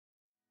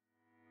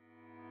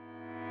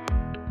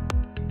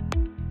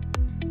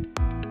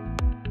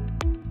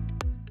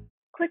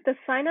Click the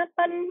Sign Up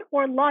button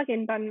or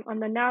Login button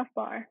on the nav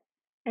bar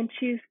and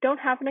choose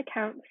Don't Have an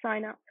Account,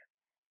 Sign Up.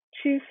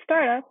 Choose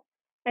Startup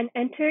and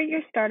enter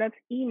your startup's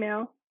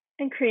email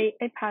and create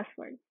a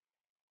password.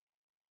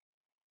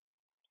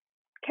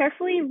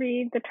 Carefully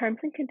read the terms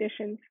and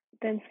conditions,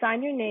 then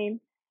sign your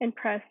name and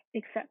press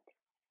Accept.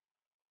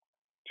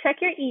 Check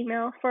your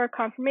email for a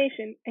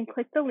confirmation and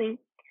click the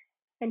link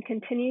and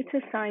continue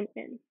to sign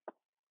in.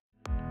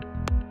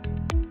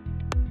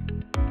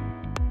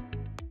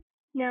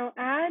 Now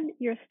add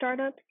your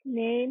startup's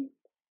name,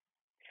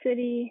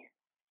 city,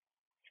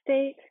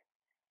 state,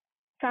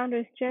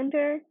 founder's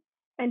gender,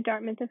 and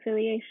Dartmouth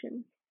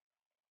affiliation.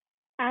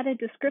 Add a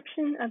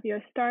description of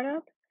your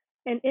startup,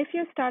 and if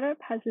your startup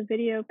has a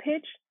video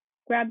pitch,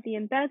 grab the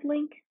embed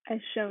link as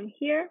shown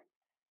here,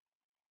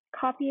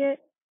 copy it,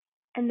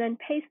 and then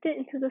paste it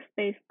into the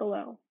space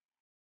below.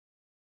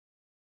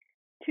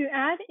 To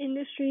add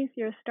industries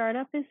your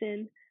startup is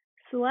in,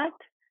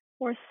 select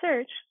or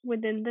search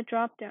within the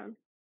dropdown,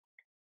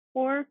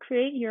 or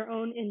create your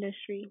own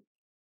industry.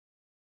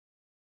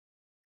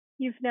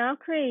 You've now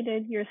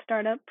created your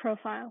startup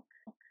profile.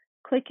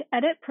 Click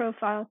Edit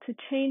Profile to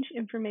change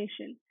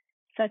information,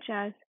 such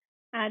as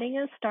adding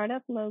a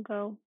startup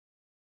logo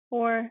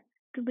or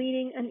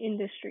deleting an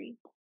industry.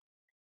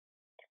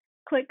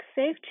 Click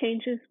Save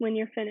Changes when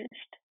you're finished.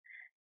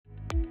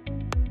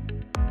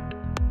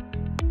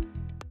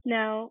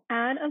 Now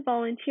add a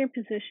volunteer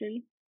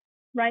position,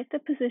 write the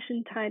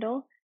position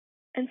title,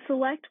 and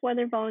select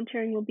whether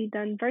volunteering will be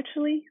done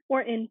virtually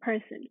or in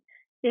person.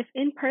 If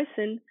in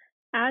person,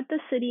 add the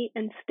city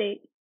and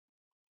state.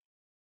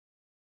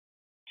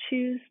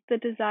 Choose the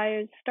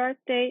desired start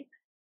date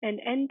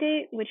and end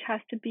date, which has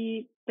to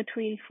be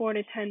between 4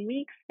 to 10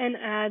 weeks, and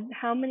add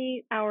how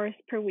many hours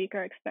per week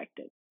are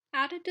expected.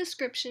 Add a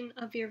description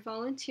of your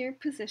volunteer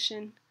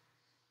position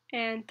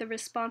and the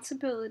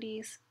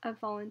responsibilities of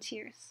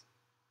volunteers.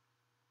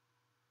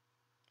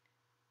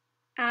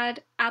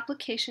 Add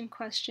application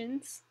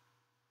questions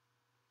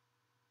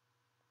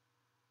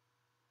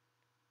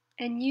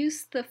and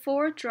use the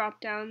 4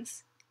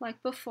 drop-downs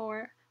like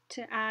before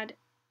to add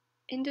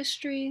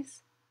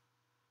industries,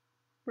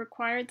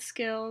 required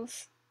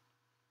skills,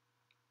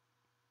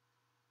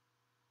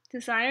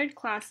 desired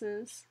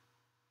classes,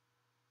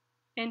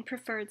 and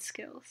preferred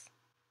skills.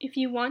 If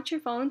you want your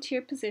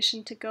volunteer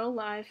position to go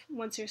live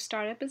once your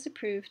startup is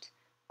approved,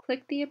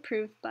 click the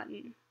Approve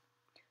button.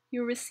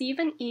 You'll receive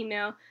an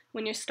email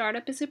when your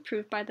startup is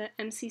approved by the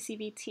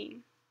MCCV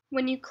team.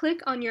 When you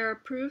click on your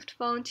approved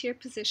volunteer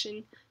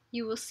position,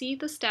 you will see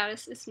the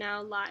status is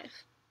now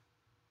live.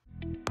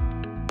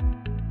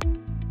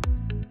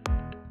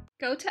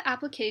 Go to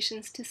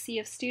Applications to see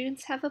if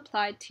students have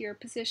applied to your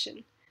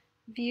position.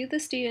 View the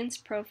student's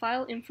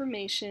profile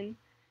information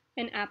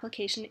and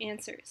application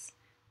answers.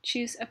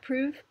 Choose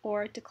Approve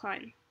or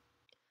Decline.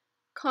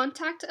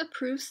 Contact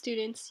approved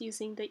students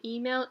using the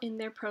email in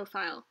their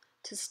profile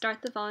to start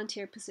the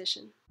volunteer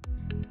position.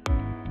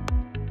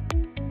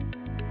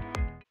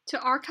 To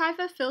archive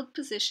a filled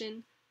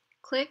position,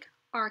 click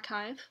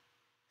Archive,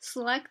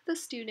 select the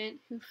student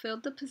who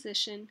filled the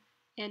position,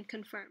 and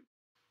confirm.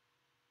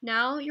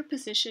 Now your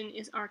position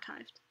is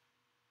archived.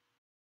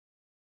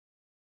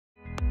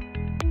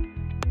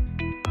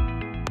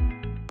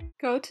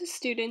 Go to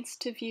Students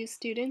to view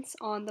students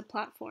on the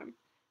platform,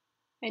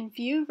 and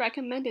view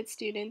recommended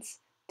students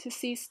to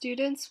see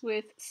students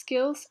with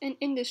skills and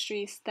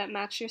industries that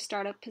match your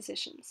startup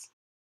positions.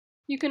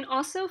 You can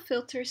also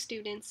filter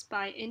students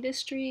by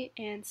industry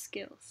and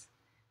skills.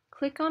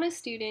 Click on a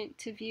student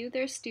to view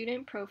their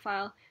student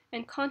profile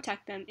and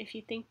contact them if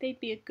you think they'd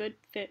be a good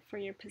fit for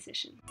your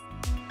position.